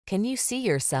Can you see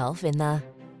yourself in the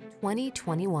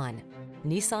 2021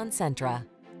 Nissan Sentra?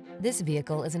 This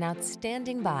vehicle is an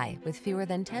outstanding buy with fewer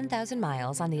than 10,000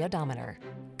 miles on the odometer.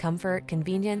 Comfort,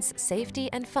 convenience, safety,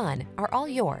 and fun are all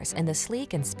yours in the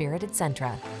sleek and spirited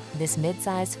Sentra. This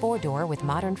midsize four-door with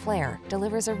modern flair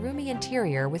delivers a roomy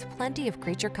interior with plenty of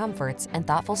creature comforts and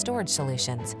thoughtful storage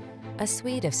solutions, a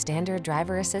suite of standard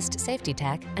driver assist safety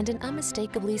tech, and an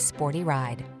unmistakably sporty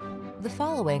ride. The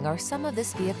following are some of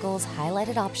this vehicle's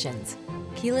highlighted options: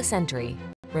 keyless entry,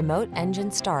 remote engine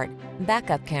start,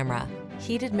 backup camera,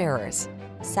 heated mirrors,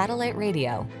 satellite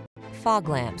radio, fog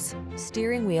lamps,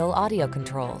 steering wheel audio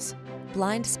controls,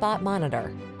 blind spot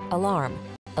monitor, alarm,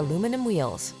 aluminum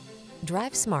wheels.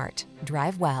 Drive smart,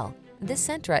 drive well. This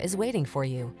Sentra is waiting for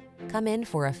you. Come in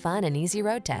for a fun and easy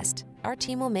road test. Our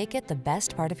team will make it the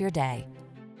best part of your day.